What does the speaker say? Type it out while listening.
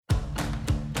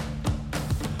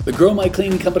The Grow My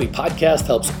Cleaning Company podcast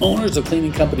helps owners of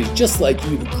cleaning companies just like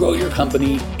you to grow your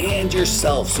company and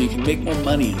yourself so you can make more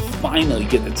money and finally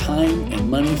get the time and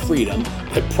money freedom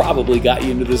that probably got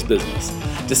you into this business.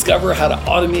 Discover how to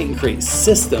automate and create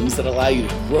systems that allow you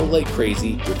to grow like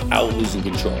crazy without losing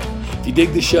control. If you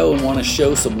dig the show and want to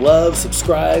show some love,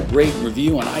 subscribe, rate, and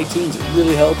review on iTunes. It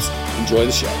really helps. Enjoy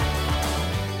the show.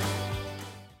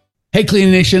 Hey,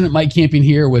 Cleaning Nation, Mike Camping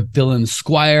here with Dillon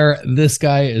Squier. This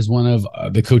guy is one of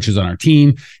the coaches on our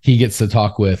team. He gets to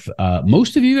talk with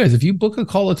most of you guys. If you book a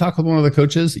call to talk with one of the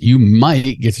coaches, you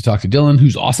might get to talk to Dillon,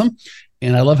 who's awesome.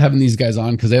 And I love having these guys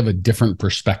on because they have a different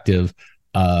perspective.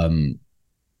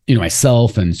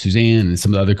 Myself and Suzanne and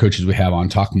some of the other coaches we have on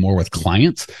talk more with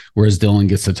clients, whereas Dillon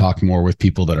gets to talk more with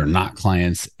people that are not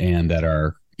clients and that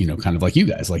are kind of like you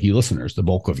guys, like you listeners, the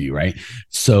bulk of you, right?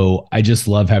 So I just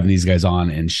love having these guys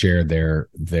on and share their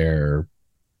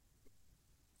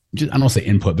just, I don't want to say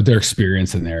input, but their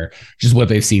experience and their just what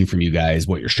they've seen from you guys,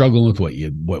 what you're struggling with,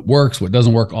 what works, what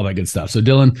doesn't work, all that good stuff. So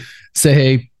Dillon, say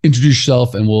hey, introduce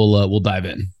yourself, and we'll dive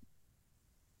in.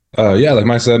 Like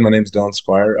Mike said, my name's Dillon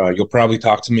Squier. You'll probably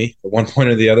talk to me at one point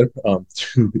or the other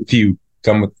if you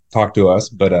talk to us,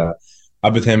 but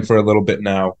I'm with him for a little bit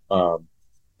now.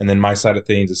 And then my side of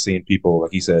things is seeing people,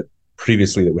 like he said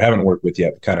previously, that we haven't worked with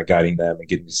yet, but kind of guiding them and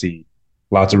getting to see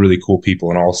lots of really cool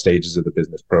people in all stages of the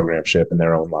business programship in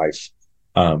their own life,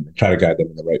 and try to guide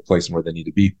them in the right place and where they need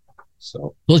to be.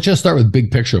 So let's just start with big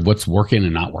picture of what's working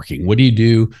and not working. What do you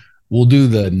do? We'll do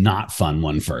the not fun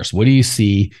one first. What do you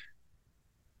see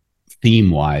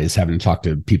theme-wise, having to talk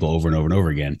to people over and over and over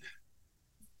again?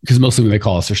 Because mostly when they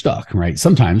call us, they're stuck, right?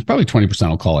 Sometimes probably 20%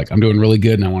 will call like, I'm doing really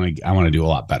good and I want to do a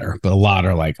lot better. But a lot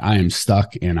are like, I am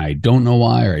stuck and I don't know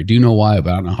why, or I do know why,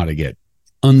 but I don't know how to get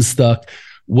unstuck.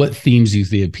 What themes do you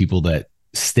see of people that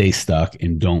stay stuck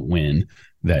and don't win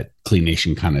that Clean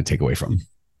Nation kind of take away from?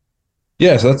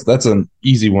 Yeah, so that's an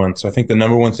easy one. So I think the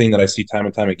number one thing that I see time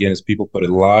and time again is people put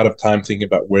a lot of time thinking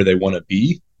about where they want to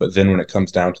be, but then when it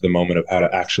comes down to the moment of how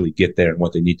to actually get there and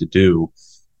what they need to do,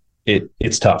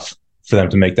 it's tough for them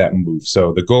to make that move.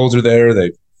 So the goals are there.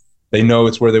 They know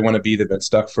it's where they want to be. They've been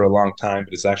stuck for a long time,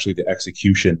 but it's actually the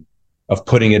execution of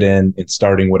putting it in and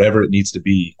starting whatever it needs to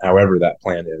be, however that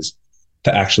plan is,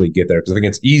 to actually get there. Because I think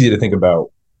it's easy to think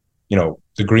about,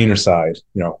 the greener side,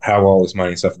 how all this money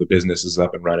and stuff of the business is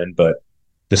up and running. But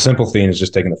the simple thing is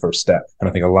just taking the first step. And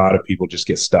I think a lot of people just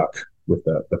get stuck with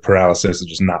the paralysis of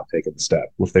just not taking the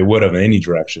step. If they would have in any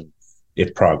direction,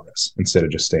 it's progress instead of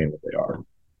just staying what they are.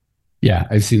 Yeah,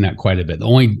 I've seen that quite a bit. The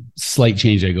only slight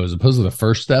change I go as opposed to the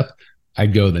first step,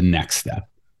 I'd go the next step,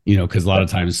 because a lot of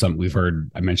times I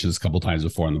mentioned this a couple of times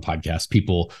before on the podcast,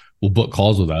 people will book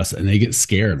calls with us and they get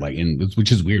scared,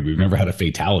 which is weird. We've never had a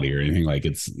fatality or anything like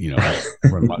it's,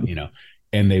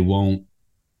 and they won't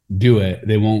do it.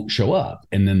 They won't show up.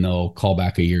 And then they'll call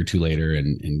back a year or two later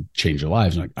and change their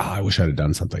lives. And I wish I'd have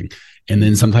done something. And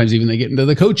then sometimes even they get into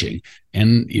the coaching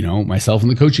and, myself and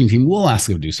the coaching team will ask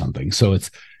them to do something. So it's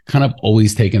kind of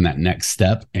always taking that next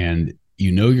step, and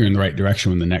you're in the right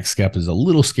direction when the next step is a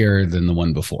little scarier than the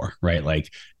one before, right?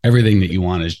 Like everything that you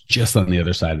want is just on the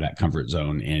other side of that comfort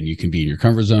zone, and you can be in your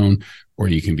comfort zone or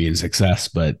you can be in success,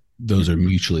 but those are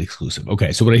mutually exclusive.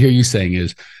 Okay. So what I hear you saying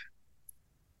is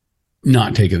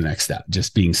not taking the next step,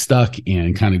 just being stuck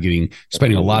and kind of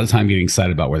spending a lot of time getting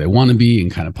excited about where they want to be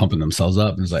and kind of pumping themselves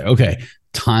up. And it's like, okay,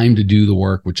 time to do the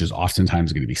work, which is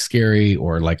oftentimes going to be scary,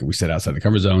 or like we said, outside the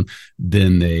comfort zone,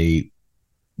 then they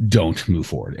don't move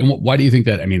forward. And why do you think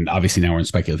that? I mean, obviously now we're in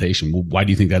speculation. Why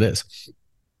do you think that is?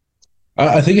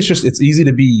 I think it's easy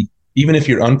to be, even if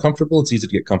you're uncomfortable, it's easy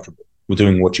to get comfortable with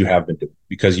doing what you have been doing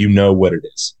because you know what it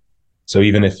is. So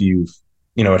even if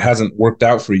it hasn't worked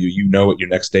out for you, what your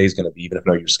next day is going to be, even if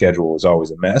your schedule is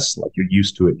always a mess, like you're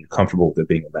used to it and you're comfortable with it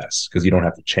being a mess because you don't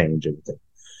have to change anything.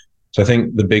 So I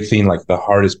think the big thing, like the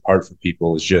hardest part for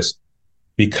people is just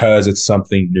because it's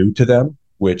something new to them,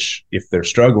 which if they're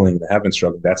struggling, they have been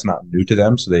struggling, that's not new to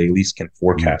them. So they at least can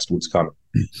forecast what's coming.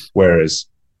 Whereas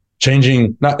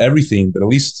changing, not everything, but at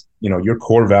least, your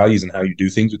core values and how you do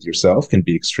things with yourself can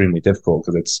be extremely difficult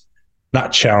because it's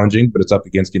not challenging, but it's up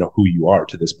against, who you are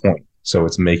to this point. So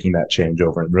it's making that change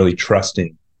over and really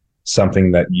trusting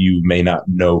something that you may not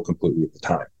know completely at the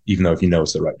time, even though if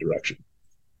it's the right direction.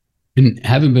 And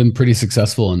having been pretty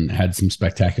successful and had some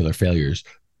spectacular failures,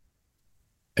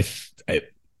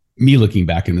 me looking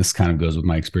back, and this kind of goes with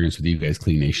my experience with you guys,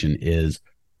 Clean Nation, is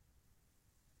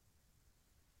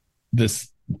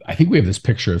I think we have this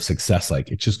picture of success, like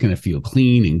it's just going to feel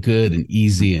clean and good and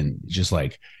easy and just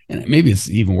like, and maybe it's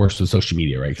even worse with social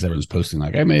media, right? Because everyone's posting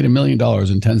like, I made $1 million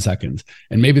in 10 seconds.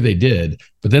 And maybe they did,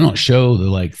 but they don't show the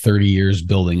like 30 years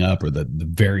building up or the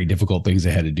very difficult things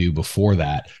they had to do before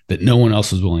that no one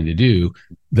else was willing to do,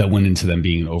 that went into them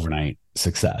being an overnight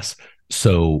success.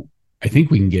 So I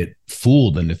think we can get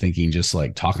fooled into thinking just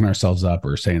like talking ourselves up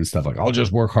or saying stuff like, I'll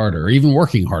just work harder, or even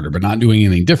working harder, but not doing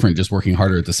anything different, just working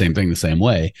harder at the same thing, the same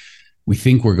way. We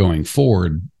think we're going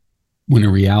forward when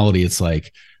in reality, it's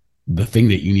like the thing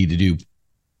that you need to do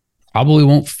probably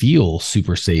won't feel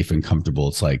super safe and comfortable.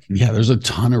 It's like, yeah, there's a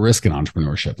ton of risk in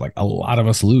entrepreneurship. Like a lot of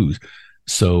us lose.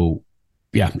 So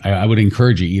yeah, I would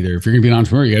encourage you, either if you're going to be an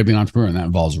entrepreneur, you got to be an entrepreneur, and that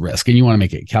involves risk, and you want to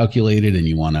make it calculated, and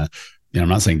you want to, I'm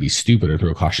not saying be stupid or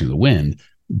throw caution to the wind,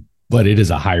 but it is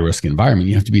a high risk environment.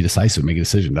 You have to be decisive, make a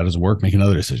decision. That doesn't work, make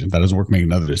another decision. That doesn't work, make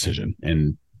another decision.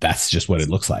 And that's just what it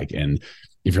looks like. And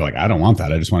if you're like, I don't want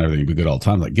that, I just want everything to be good all the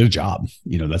time, like get a job.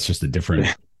 That's just a different,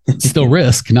 still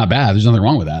risk, not bad. There's nothing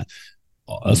wrong with that.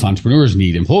 Us entrepreneurs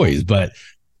need employees, but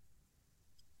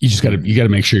you got to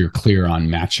make sure you're clear on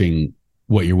matching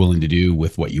what you're willing to do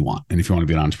with what you want. And if you want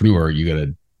to be an entrepreneur, you got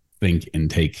to think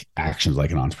and take actions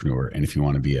like an entrepreneur. And if you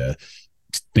want to be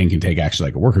think and take action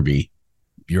like a worker bee,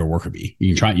 you're a worker bee.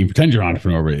 You pretend you're an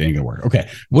entrepreneur, but it ain't gonna work. Okay.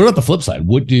 What about the flip side?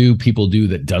 What do people do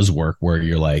that does work, where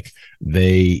you're like,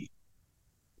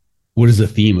 what is the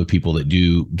theme of people that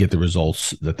do get the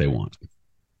results that they want?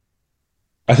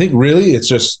 I think really it's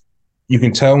just, you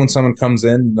can tell when someone comes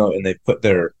in and they put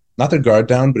not their guard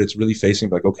down, but it's really facing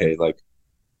like, okay, like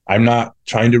I'm not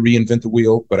trying to reinvent the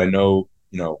wheel, but I know,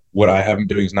 what I have been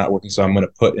doing is not working. So I'm going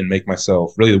to put and make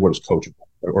myself, really the word is coachable,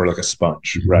 or like a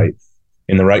sponge, right?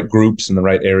 In the right groups, in the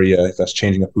right area, if that's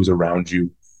changing up who's around you.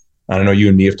 I don't know, you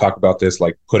and me have talked about this,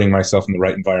 like putting myself in the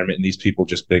right environment, and these people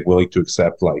just willing to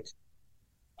accept, like,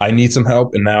 I need some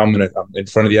help, and now I'm in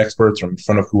front of the experts, or in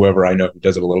front of whoever I know who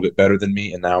does it a little bit better than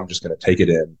me, and now I'm just going to take it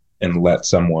in and let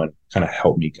someone kind of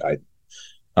help me guide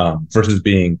me. Versus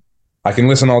being, I can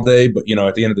listen all day, but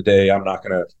at the end of the day, I'm not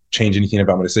going to change anything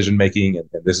about my decision making, and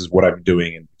this is what I'm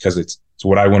doing, and because it's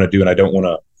what I want to do, and I don't want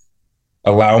to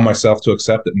allow myself to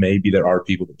accept that maybe there are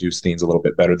people that do things a little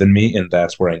bit better than me, and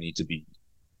that's where I need to be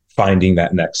finding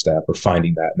that next step or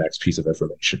finding that next piece of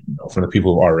information from the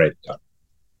people who are already done.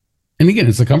 And again,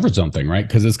 it's a comfort zone thing, right?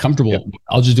 Because it's comfortable. Yep.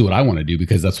 I'll just do what I want to do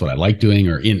because that's what I like doing.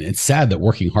 It's sad that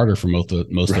working harder for most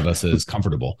of us is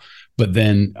comfortable. But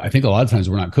then I think a lot of times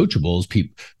we're not coachable.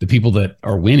 The people that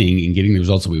are winning and getting the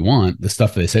results that we want, the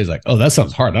stuff that they say is like, oh, that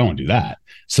sounds hard, I don't want to do that.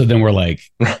 So then we're like,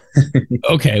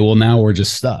 okay, well, now we're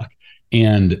just stuck.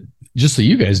 And just so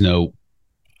you guys know,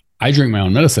 I drink my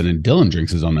own medicine, and Dillon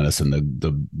drinks his own medicine.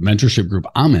 The mentorship group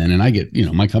I'm in, and I get,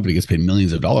 my company gets paid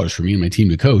millions of dollars for me and my team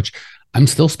to coach. I'm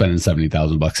still spending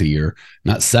 $70,000 a year,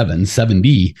 not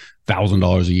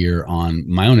 $70,000 a year on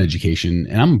my own education.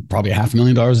 And I'm probably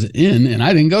 $500,000 in, and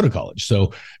I didn't go to college.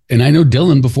 So, and I know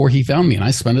Dillon before he found me, and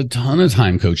I spent a ton of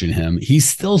time coaching him. He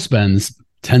still spends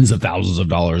tens of thousands of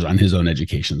dollars on his own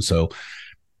education. So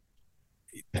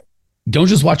don't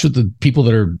just watch what the people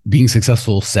that are being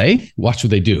successful say, watch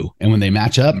what they do. And when they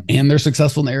match up and they're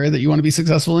successful in the area that you want to be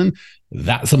successful in,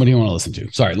 that's somebody you want to listen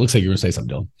to. Sorry, it looks like you're going to say something,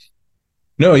 Dillon.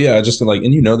 No, yeah, just like,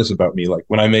 and this about me, like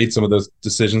when I made some of those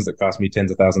decisions that cost me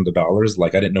tens of thousands of dollars,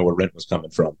 like I didn't know where rent was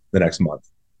coming from the next month,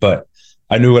 but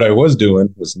I knew what I was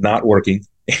doing was not working.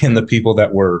 And the people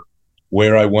that were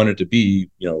where I wanted to be,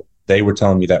 they were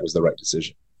telling me that was the right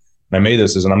decision. And I made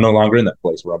this decision. I'm no longer in that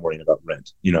place where I'm worrying about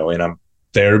rent, and I'm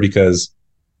there because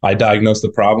I diagnosed the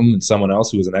problem and someone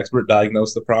else who was an expert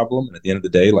diagnosed the problem. And at the end of the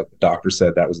day, like the doctor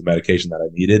said, that was the medication that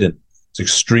I needed. And it's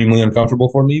extremely uncomfortable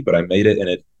for me, but I made it, and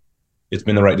it's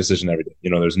been the right decision every day.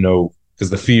 There's because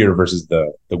the fear versus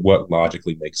the what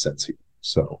logically makes sense here.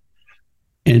 So,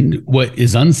 and what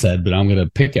is unsaid, but I'm going to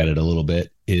pick at it a little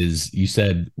bit, is you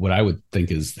said what I would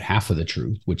think is half of the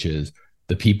truth, which is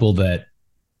the people that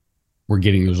were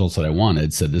getting the results that I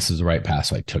wanted said this is the right path,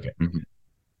 so I took it. Mm-hmm.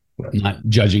 Right. Not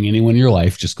judging anyone in your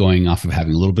life, just going off of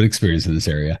having a little bit of experience in this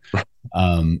area. Right.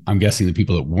 I'm guessing the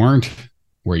people that weren't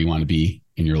where you want to be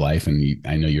in your life, and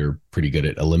I know you're pretty good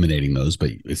at eliminating those, but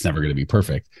it's never going to be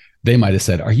perfect. They might have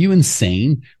said, are you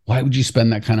insane? Why would you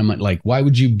spend that kind of money? Like, why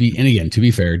would you be? And again, to be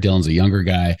fair, Dillon's a younger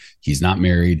guy. He's not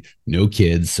married, no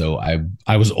kids. So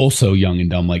I was also young and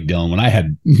dumb like Dillon when I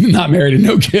had not married and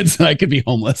no kids, and I could be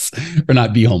homeless, or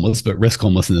not be homeless, but risk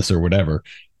homelessness or whatever.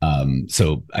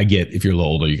 So I get, if you're a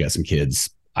little older, you got some kids,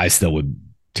 I still would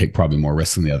take probably more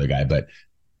risks than the other guy, but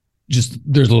just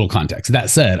there's a little context. That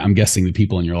said, I'm guessing the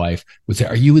people in your life would say,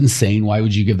 are you insane? Why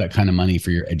would you give that kind of money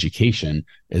for your education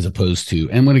as opposed to,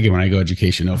 and when I go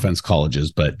education, no offense,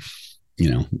 colleges, but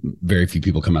very few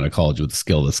people come out of college with a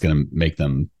skill that's going to make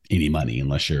them any money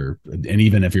unless and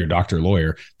even if you're a doctor or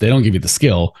lawyer, they don't give you the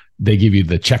skill. They give you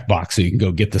the checkbox so you can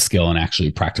go get the skill and actually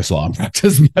practice law and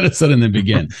practice medicine and then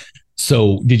begin.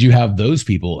 So did you have those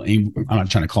people, I'm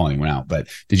not trying to call anyone out, but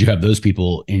did you have those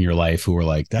people in your life who were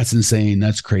like, that's insane,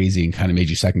 that's crazy, and kind of made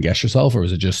you second guess yourself? Or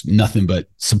was it just nothing but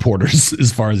supporters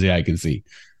as far as the eye can see?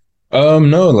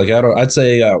 No, like I'd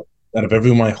say out of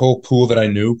my whole pool that I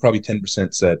knew, probably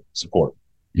 10% said support,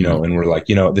 and we're like,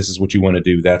 this is what you want to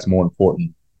do. That's more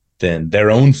important than their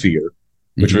own fear,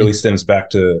 which really stems back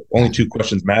to only two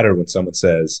questions matter when someone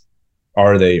says,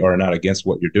 are they or not against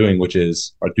what you're doing, which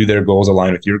is, do their goals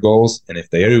align with your goals? And if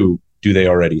they do they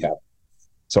already have them?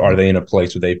 So are they in a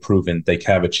place where they've proven they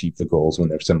have achieved the goals when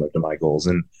they're similar to my goals?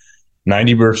 And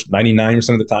 99%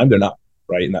 of the time, they're not,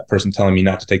 right? And that person telling me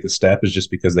not to take the step is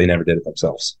just because they never did it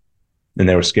themselves. And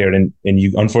they were scared. And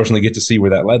you unfortunately get to see where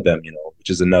that led them, which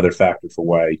is another factor for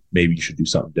why maybe you should do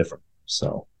something different.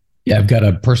 So, yeah, I've got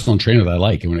a personal trainer that I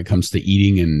like. And when it comes to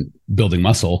eating and building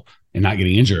muscle and not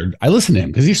getting injured, I listen to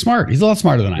him because he's smart. He's a lot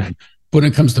smarter than I am. But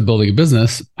when it comes to building a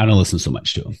business, I don't listen so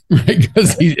much to him, right?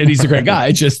 Because he's a great guy.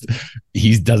 It's just,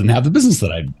 he doesn't have the business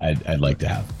that I'd like to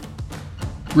have.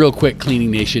 Real quick,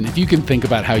 Cleaning Nation, if you can think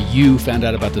about how you found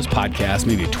out about this podcast,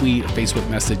 maybe a tweet, a Facebook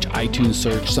message, iTunes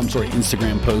search, some sort of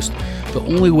Instagram post, the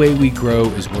only way we grow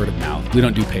is word of mouth. We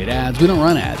don't do paid ads. We don't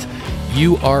run ads.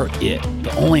 You are it.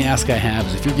 The only ask I have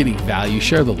is if you're getting value,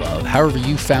 share the love. However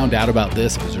you found out about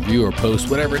this, if it's a review or post,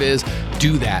 whatever it is,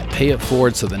 do that. Pay it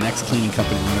forward so the next cleaning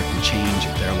company owner can change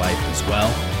their life as well.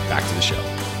 Back to the show.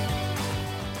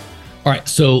 All right,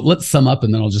 so let's sum up,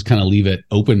 and then I'll just kind of leave it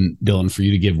open, Dillon, for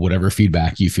you to give whatever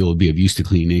feedback you feel would be of use to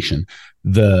Cleaning Nation.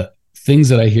 The things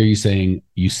that I hear you saying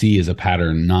you see as a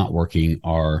pattern not working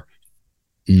are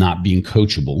not being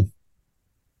coachable,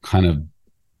 kind of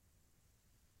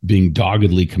being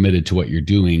doggedly committed to what you're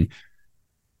doing,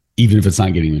 even if it's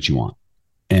not getting what you want.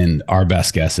 And our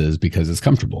best guess is because it's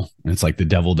comfortable. And it's like the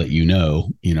devil that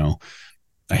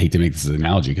I hate to make this an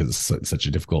analogy because it's such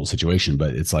a difficult situation,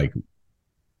 but it's like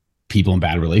people in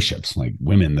bad relationships, like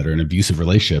women that are in abusive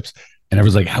relationships. And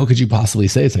everyone's like, how could you possibly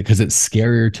say it's like, because it's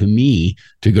scarier to me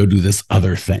to go do this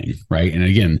other thing. Right. And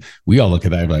again, we all look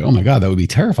at that like, oh my God, that would be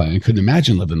terrifying. I couldn't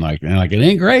imagine living like, and like, it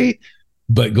ain't great,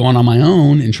 but going on my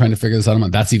own and trying to figure this out,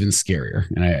 that's even scarier.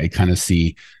 And I kind of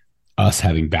see us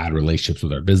having bad relationships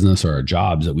with our business or our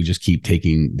jobs that we just keep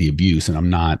taking the abuse. And I'm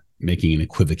not making an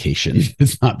equivocation.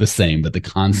 It's not the same, but the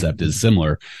concept is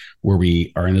similar, where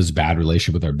we are in this bad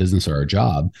relationship with our business or our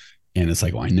job. And it's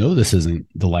like, well, I know this isn't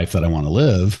the life that I want to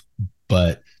live,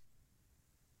 but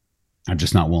I'm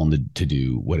just not willing to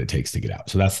do what it takes to get out.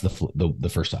 So that's the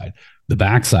first side. The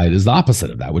back side is the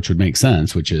opposite of that, which would make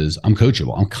sense, which is I'm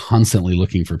coachable. I'm constantly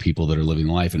looking for people that are living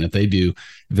the life. And if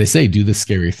they say, do this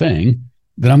scary thing,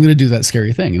 then I'm going to do that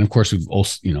scary thing. And of course, we've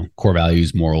also, core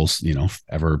values, morals,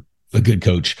 ever a good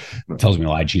coach tells me to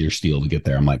lie, cheat, or steal to get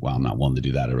there. I'm like, well, I'm not willing to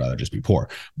do that. I'd rather just be poor.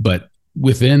 But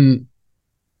within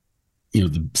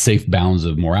the safe bounds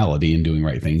of morality and doing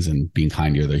right things and being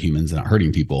kind to other humans and not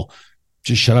hurting people,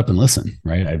 just shut up and listen,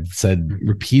 right? I've said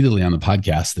repeatedly on the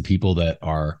podcast, the people that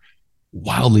are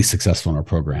wildly successful in our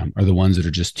program are the ones that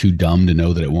are just too dumb to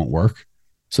know that it won't work.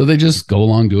 So they just go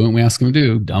along doing what we ask them to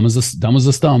do, dumb as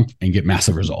a stump, and get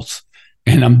massive results.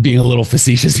 And I'm being a little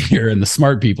facetious here, and the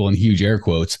smart people in huge air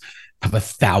quotes have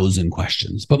 1,000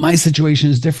 questions, but my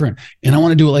situation is different. And I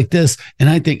want to do it like this. And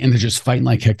I think, and they're just fighting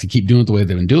like heck to keep doing it the way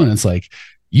they've been doing it. It's like,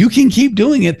 you can keep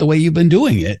doing it the way you've been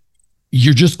doing it.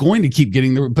 You're just going to keep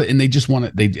getting and they just want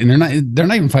to, they're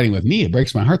not even fighting with me. It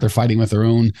breaks my heart. They're fighting with their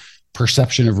own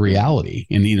perception of reality.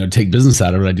 And, take business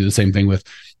out of it. I do the same thing with,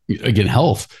 again,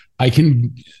 health. I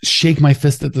can shake my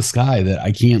fist at the sky that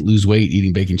I can't lose weight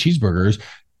eating bacon cheeseburgers.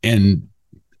 And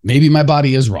maybe my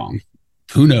body is wrong.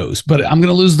 Who knows? But I'm going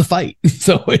to lose the fight.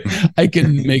 So I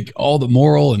can make all the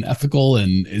moral and ethical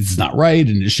and it's not right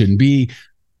and it shouldn't be,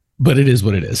 but it is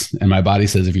what it is. And my body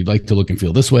says, if you'd like to look and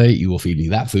feel this way, you will feed me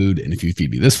that food. And if you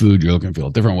feed me this food, you're looking and feel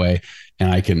a different way.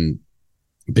 And I can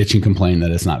bitch and complain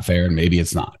that it's not fair. And maybe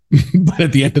it's not. But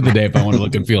at the end of the day, if I want to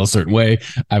look and feel a certain way,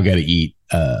 I've got to eat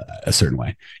a certain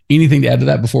way. Anything to add to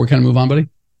that before we kind of move on, buddy?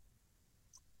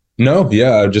 No.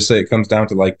 Yeah. I'd just say it comes down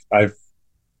to like, I've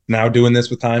now doing this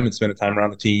with time and spending time around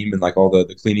the team and like all the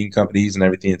cleaning companies and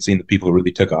everything and seeing the people who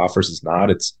really took off versus not.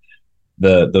 It's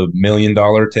the $1 million,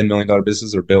 $10 million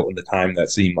businesses are built in the time that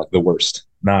seemed like the worst,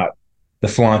 not the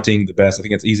flaunting, the best. I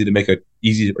think it's easy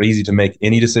to make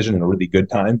any decision in a really good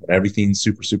time when everything's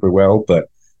super, super well. But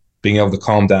being able to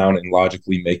calm down and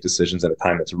logically make decisions at a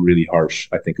time that's really harsh,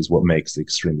 I think, is what makes the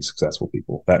extremely successful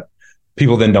people that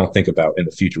people then don't think about in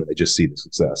the future when they just see the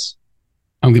success.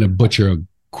 I'm going to butcher a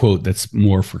quote that's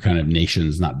more for kind of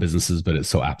nations, not businesses, but it's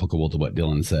so applicable to what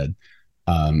Dillon said.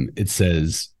 It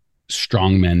says,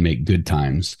 strong men make good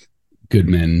times,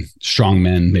 strong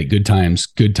men make good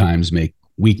times make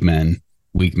weak men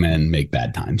make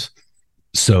bad times.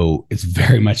 So it's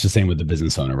very much the same with the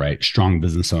business owner, right? Strong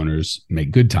business owners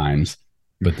make good times,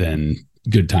 but then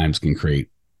good times can create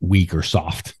weak or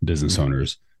soft business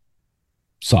owners.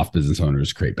 Soft business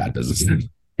owners create bad business.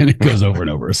 And it goes over and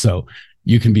over. So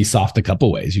you can be soft a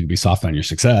couple ways. You can be soft on your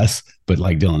success, but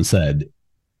like Dillon said,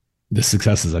 the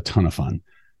success is a ton of fun,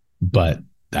 but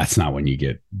that's not when you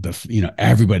get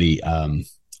everybody, I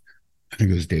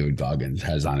think it was David Goggins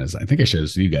has on his, I think I showed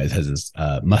this to you guys, has his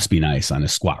must be nice on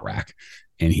his squat rack.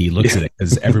 And he looks at it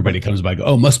because everybody comes by,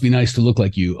 oh, must be nice to look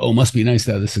like you. Oh, must be nice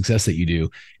to have the success that you do.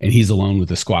 And he's alone with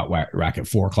the squat rack at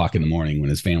 4 o'clock in the morning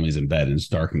when his family's in bed and it's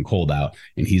dark and cold out.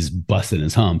 And he's busting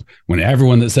his hump when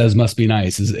everyone that says must be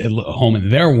nice is at home in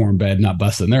their warm bed, not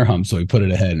busting their hump. So he put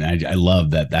it ahead. And I love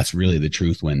that. That's really the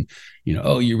truth when,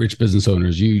 oh, you rich business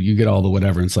owners, you get all the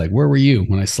whatever. And it's like, where were you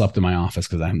when I slept in my office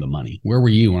because I have the money? Where were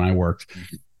you when I worked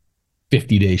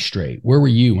 50 days straight? Where were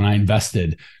you when I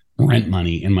invested rent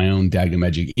money in my own daggum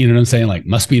education? You know what I'm saying? Like,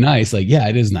 must be nice. Like, yeah,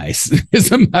 it is nice.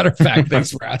 As a matter of fact,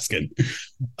 thanks for asking.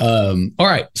 All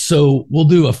right. So we'll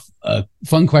do a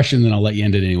fun question, then I'll let you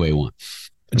end it any way you want.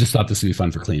 I just thought this would be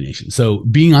fun for Clean Nation. So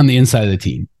being on the inside of the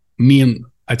team,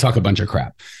 I talk a bunch of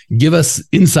crap. Give us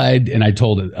inside, and I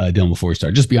told Dillon before we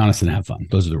start, just be honest and have fun.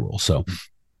 Those are the rules. So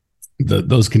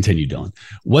those continue, Dillon.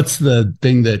 What's the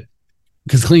thing that,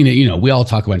 because we all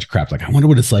talk a bunch of crap. Like, I wonder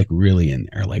what it's like really in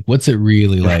there. Like, what's it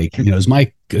really like? Is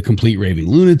Mike a complete raving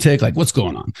lunatic? Like, what's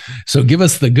going on? So give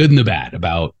us the good and the bad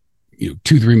about,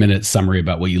 2-3 minute summary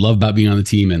about what you love about being on the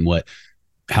team and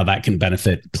how that can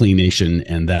benefit Clean Nation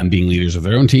and them being leaders of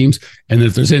their own teams. And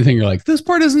if there's anything you're like, this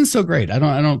part isn't so great, I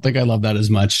don't think I love that as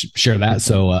much, share that.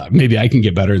 So maybe I can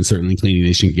get better, and certainly Clean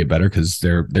Nation can get better because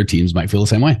their teams might feel the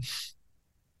same way.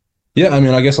 Yeah.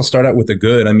 I guess I'll start out with the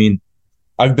good.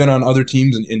 I've been on other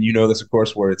teams, and this, of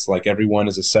course, where it's like everyone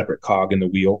is a separate cog in the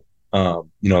wheel.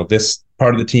 This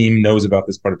part of the team knows about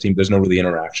this part of the team. There's no really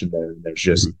interaction there. There's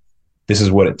just, this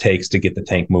is what it takes to get the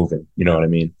tank moving. You know what I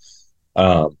mean?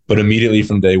 But immediately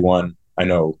from day one, I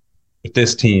know with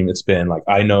this team, it's been like,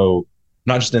 I know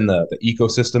not just in the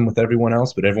ecosystem with everyone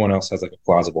else, but everyone else has like a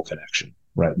plausible connection,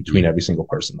 right, between every single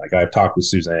person. Like, I've talked with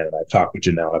Suzanne, and I've talked with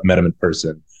Janelle, I've met them in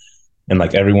person, and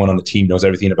like everyone on the team knows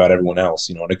everything about everyone else,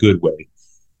 in a good way.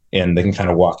 And they can kind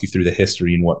of walk you through the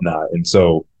history and whatnot. And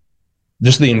so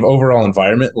just the overall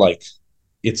environment, like,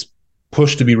 it's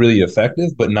pushed to be really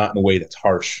effective, but not in a way that's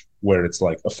harsh, where it's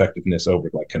like effectiveness over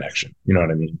like connection. You know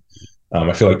what I mean?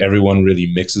 I feel like everyone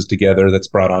really mixes together that's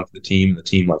brought onto the team. The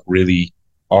team like really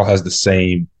all has the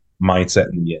same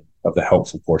mindset in the end of the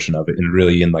helpful portion of it, and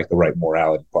really in like the right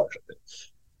morality part of it.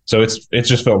 So it's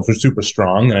just felt super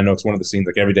strong. And I know it's one of the things,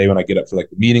 like, every day when I get up for like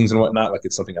the meetings and whatnot, like,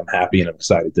 it's something I'm happy and I'm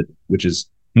excited to do, which is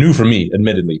new for me,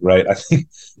 admittedly, right? I think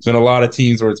it's been a lot of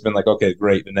teams where it's been like, okay,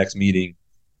 great, the next meeting,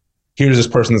 here's this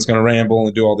person that's going to ramble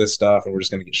and do all this stuff, and we're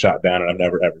just going to get shot down. And I've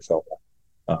never, ever felt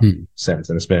that since.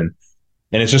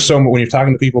 And it's just so, when you're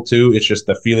talking to people too, it's just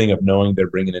the feeling of knowing they're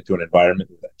bringing into an environment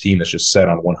with a team that's just set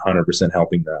on 100%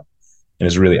 helping them and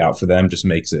is really out for them, just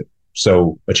makes it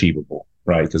so achievable,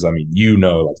 right? Because like,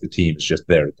 the team is just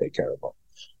there to take care of them.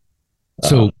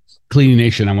 So Cleaning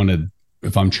Nation,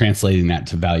 if I'm translating that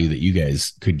to value that you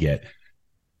guys could get,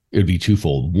 it would be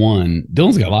twofold. One,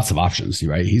 Dillon's got lots of options,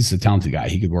 right? He's a talented guy.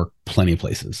 He could work plenty of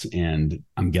places. And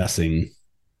I'm guessing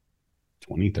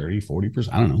 20, 30,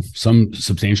 40%, I don't know, some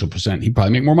substantial percent, he'd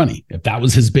probably make more money if that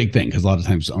was his big thing. Because a lot of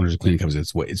times owners of cleaning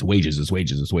companies, it's wages.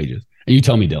 And you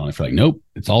tell me, Dillon, if you're like, nope,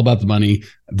 it's all about the money.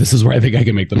 This is where I think I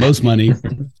can make the most money.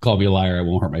 Call me a liar. I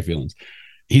won't hurt my feelings.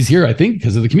 He's here, I think,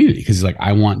 because of the community, because he's like,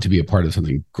 I want to be a part of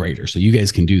something greater. So you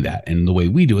guys can do that. And the way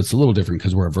we do it's a little different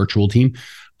because we're a virtual team.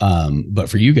 But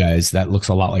for you guys, that looks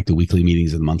a lot like the weekly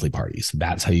meetings and the monthly parties.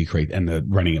 That's how you create, and the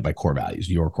running it by core values,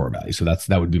 your core values. So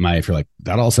that would be if you're like,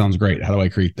 that all sounds great, how do I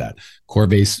create that? Core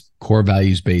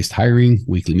values based hiring,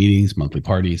 weekly meetings, monthly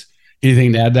parties.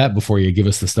 Anything to add that before you give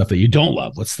us the stuff that you don't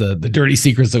love? What's the dirty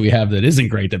secrets that we have that isn't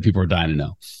great that people are dying to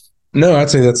know? No, I'd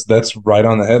say that's right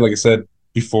on the head. Like I said,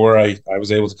 before I was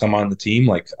able to come on the team,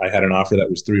 like, I had an offer that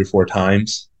was 3 or 4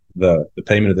 times the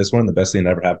payment of this one. The best thing that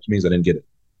ever happened to me is I didn't get it.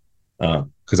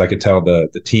 Because I could tell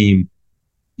the team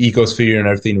ecosphere and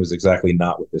everything was exactly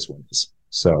not what this one is.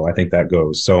 So I think that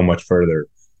goes so much further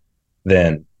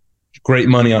than great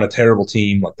money on a terrible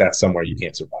team. Like that's somewhere you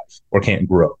can't survive or can't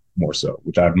grow more so,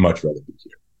 which I'd much rather be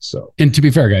here. So, and to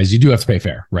be fair, guys, you do have to pay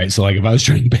fair, right? So like if I was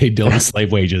trying to pay Dillon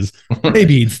slave wages,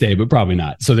 maybe he'd stay, but probably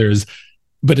not. So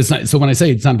but it's not. So when I say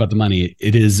it's not about the money,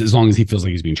 it is as long as he feels like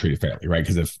he's being treated fairly, right?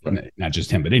 Because if not just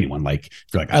him, but anyone, like if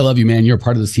you're like, I love you, man, you're a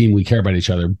part of this team, we care about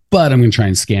each other, but I'm going to try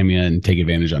and scam you and take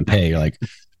advantage on pay. You're like,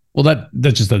 well,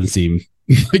 that just doesn't seem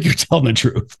like you're telling the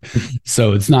truth.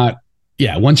 So it's not.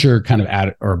 Yeah, once you're kind of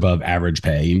at or above average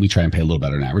pay, and we try and pay a little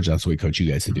better than average, that's what we coach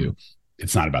you guys to do.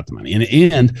 It's not about the money.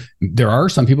 And there are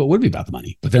some people that would be about the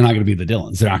money, but they're not going to be the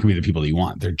Dillons. They're not going to be the people that you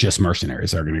want. They're just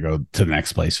mercenaries. They're going to go to the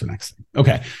next place for next thing.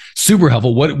 Okay. Super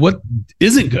helpful. What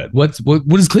isn't good? What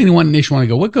does Cleaning One Nation want to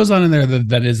go? What goes on in there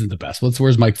that isn't the best?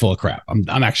 Where's Mike full of crap?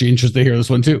 I'm actually interested to hear this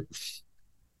one too.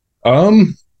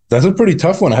 That's a pretty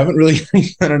tough one. I haven't really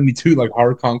had any too like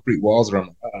hard concrete walls where I'm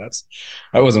like,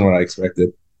 that wasn't what I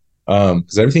expected.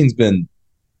 Because everything's been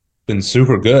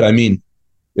super good. I mean,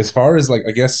 as far as like,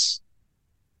 I guess,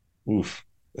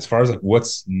 as far as like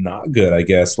what's not good, I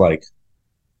guess, like,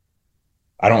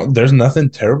 there's nothing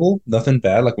terrible, nothing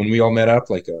bad. Like when we all met up,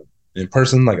 like in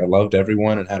person, like I loved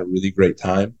everyone and had a really great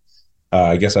time.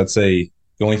 I guess I'd say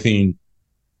the only thing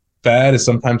bad is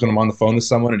sometimes when I'm on the phone with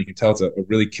someone and you can tell it's a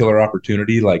really killer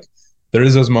opportunity. Like there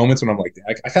is those moments when I'm like,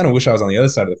 I kind of wish I was on the other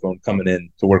side of the phone coming in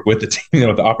to work with the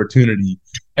team, the opportunity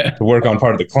to work on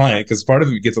part of the client. Cause part of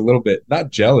it gets a little bit, not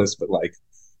jealous, but like,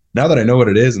 now that I know what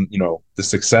it is and, the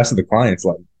success of the clients,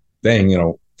 like, dang,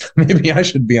 maybe I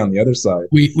should be on the other side.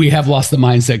 We have lost the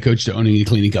mindset, coach, to owning a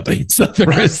cleaning company. So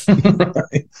there is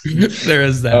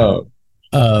that.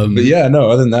 But yeah, no,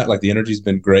 other than that, like the energy's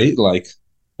been great. Like,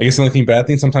 I guess the only bad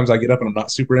thing, sometimes I get up and I'm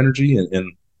not super energy.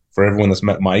 And for everyone that's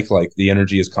met Mike, like the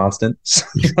energy is constant.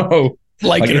 So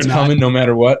like it's coming no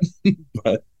matter what.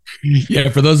 But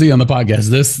yeah, for those of you on the podcast,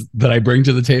 this that I bring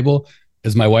to the table,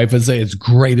 as my wife would say, it's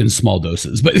great in small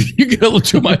doses, but if you get a little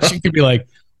too much, you could be like,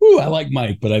 ooh, I like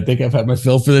Mike, but I think I've had my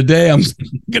fill for the day. I'm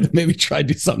going to maybe try to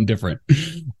do something different.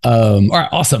 All right,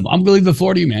 awesome. I'm going to leave the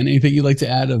floor to you, man. Anything you'd like to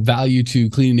add of value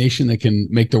to Cleaning Nation that can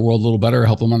make their world a little better or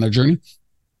help them on their journey?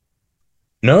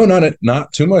 No,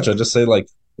 not too much. I just say like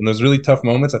in those really tough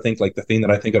moments, I think like the thing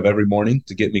that I think of every morning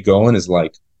to get me going is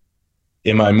like,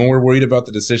 am I more worried about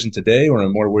the decision today or am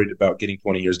I more worried about getting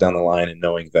 20 years down the line and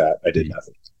knowing that I did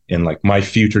nothing? And like my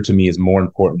future to me is more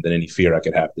important than any fear I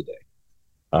could have today.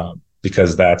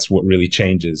 Because that's what really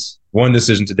changes. One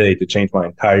decision today to change my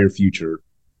entire future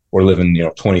or live in,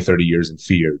 20, 30 years in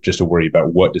fear just to worry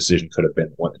about what decision could have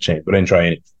been what to change, but I didn't try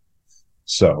anything.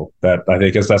 So that I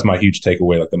think that's my huge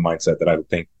takeaway, like the mindset that I would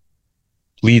think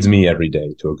leads me every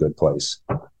day to a good place.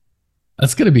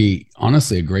 That's going to be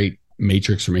honestly a great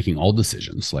matrix for making all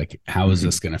decisions. Like how is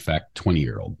this going to affect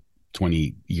 20-year-old?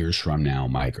 20 years from now,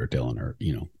 Mike or Dillon or,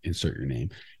 insert your name.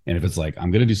 And if it's like,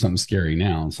 I'm going to do something scary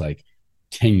now, it's like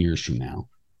 10 years from now,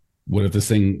 what if this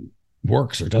thing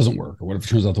works or doesn't work? Or what if it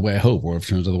turns out the way I hope? Or if it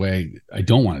turns out the way I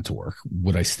don't want it to work?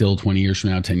 Would I still 20 years from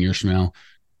now, 10 years from now,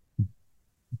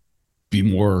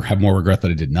 have more regret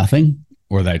that I did nothing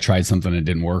or that I tried something that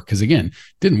didn't work? Because again,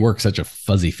 didn't work such a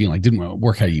fuzzy feeling. Like didn't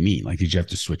work how you mean? Like, did you have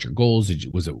to switch your goals?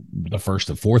 Was it the first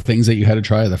of 4 things that you had to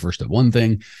try, the first of one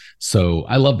thing? So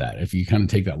I love that. If you kind of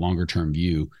take that longer term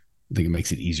view, I think it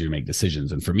makes it easier to make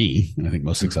decisions. And for me, and I think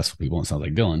most successful people, and it sounds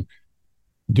like Dillon,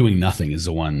 doing nothing is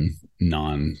the one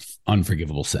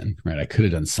unforgivable sin, right? I could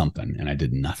have done something and I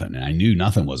did nothing and I knew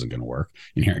nothing wasn't going to work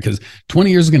in here because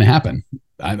 20 years is going to happen.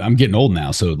 I'm getting old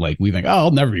now. So like we think, oh,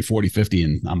 I'll never be 40, 50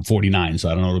 and I'm 49. So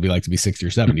I don't know what it'll be like to be 60 or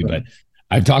 70, but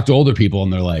I've talked to older people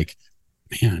and they're like,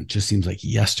 man, it just seems like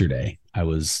yesterday I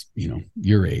was,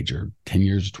 your age or 10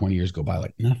 years or 20 years go by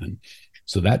like nothing.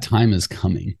 So that time is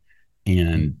coming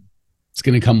and it's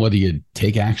going to come whether you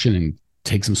take action and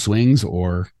take some swings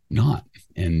or not.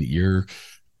 And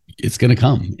it's going to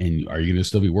come. And are you going to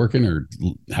still be working or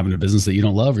having a business that you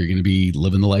don't love? Or are you going to be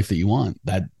living the life that you want?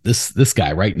 That this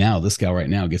gal right now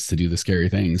gets to do the scary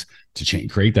things to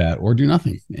create that or do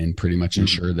nothing and pretty much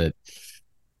ensure that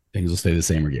things will stay the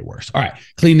same or get worse. All right.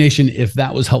 Clean Nation, if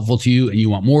that was helpful to you and you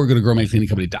want more, go to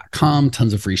growmycleaningcompany.com.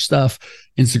 Tons of free stuff.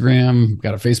 Instagram,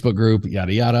 got a Facebook group,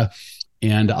 yada, yada.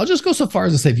 And I'll just go so far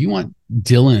as to say, if you want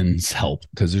Dillon's help,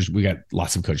 because we got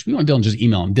lots of coaches. If you want Dillon, just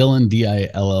email him, Dillon,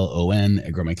 Dillon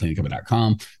at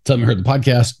growmycleaningcompany.com. Tell him you heard the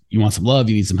podcast. You want some love.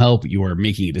 You need some help. You are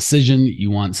making a decision. You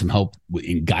want some help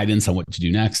in guidance on what to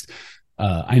do next.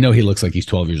 I know he looks like he's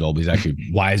 12 years old, but he's actually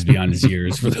wise beyond his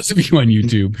years for those of you on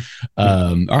YouTube.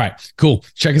 All right, cool.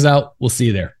 Check us out. We'll see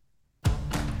you there.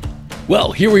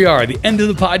 Well, here we are, the end of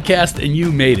the podcast, and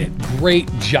you made it. Great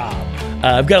job.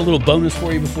 I've got a little bonus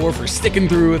for you for sticking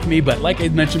through with me. But like I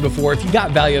mentioned before, if you got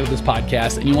value out of this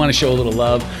podcast and you want to show a little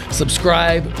love,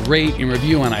 subscribe, rate, and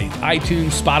review on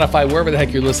iTunes, Spotify, wherever the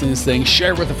heck you're listening to this thing.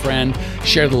 Share it with a friend.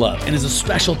 Share the love. And as a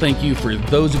special thank you for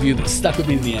those of you that stuck with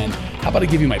me to the end, how about I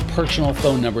give you my personal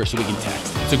phone number so we can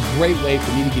text? It's a great way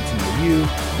for me to get to know you,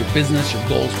 your business, your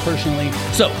goals personally.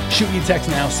 So shoot me a text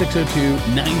now,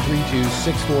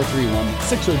 602-932-6431,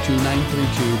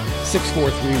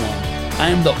 602-932-6431. I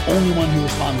am the only one who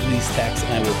responds to these texts,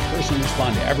 and I will personally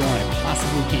respond to everyone I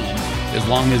possibly can as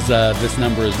long as this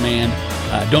number is manned.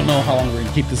 Don't know how long we're going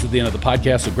to keep this at the end of the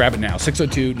podcast, so grab it now,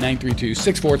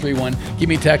 602-932-6431. Give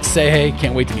me a text, say hey,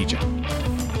 can't wait to meet you.